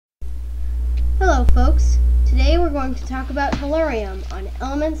Hello folks, today we're going to talk about tellurium on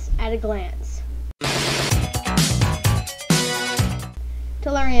Elements at a Glance.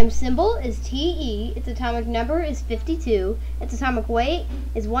 Tellurium's symbol is Te, its atomic number is 52, its atomic weight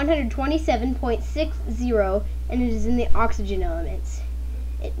is 127.60, and it is in the oxygen elements.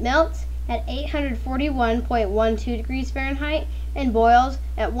 It melts at 841.12 degrees Fahrenheit and boils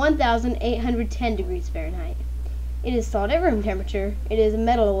at 1810 degrees Fahrenheit. It is thawed at room temperature. It is a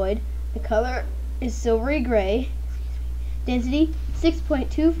metalloid. The color is silvery gray. Density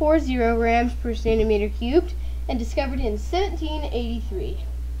 6.240 grams per centimeter cubed, and discovered in 1783.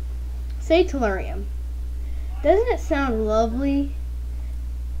 Say tellurium. Doesn't it sound lovely?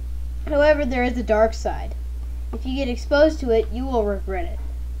 However, there is a dark side. If you get exposed to it, you will regret it.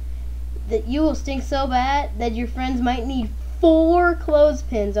 That you will stink so bad that your friends might need 4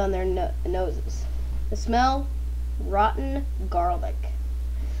 clothespins on their noses. The smell? Rotten garlic.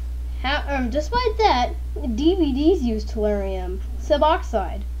 Despite that, DVDs use tellurium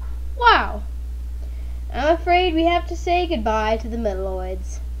suboxide. Wow! I'm afraid we have to say goodbye to the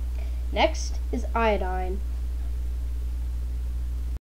metalloids. Next is iodine.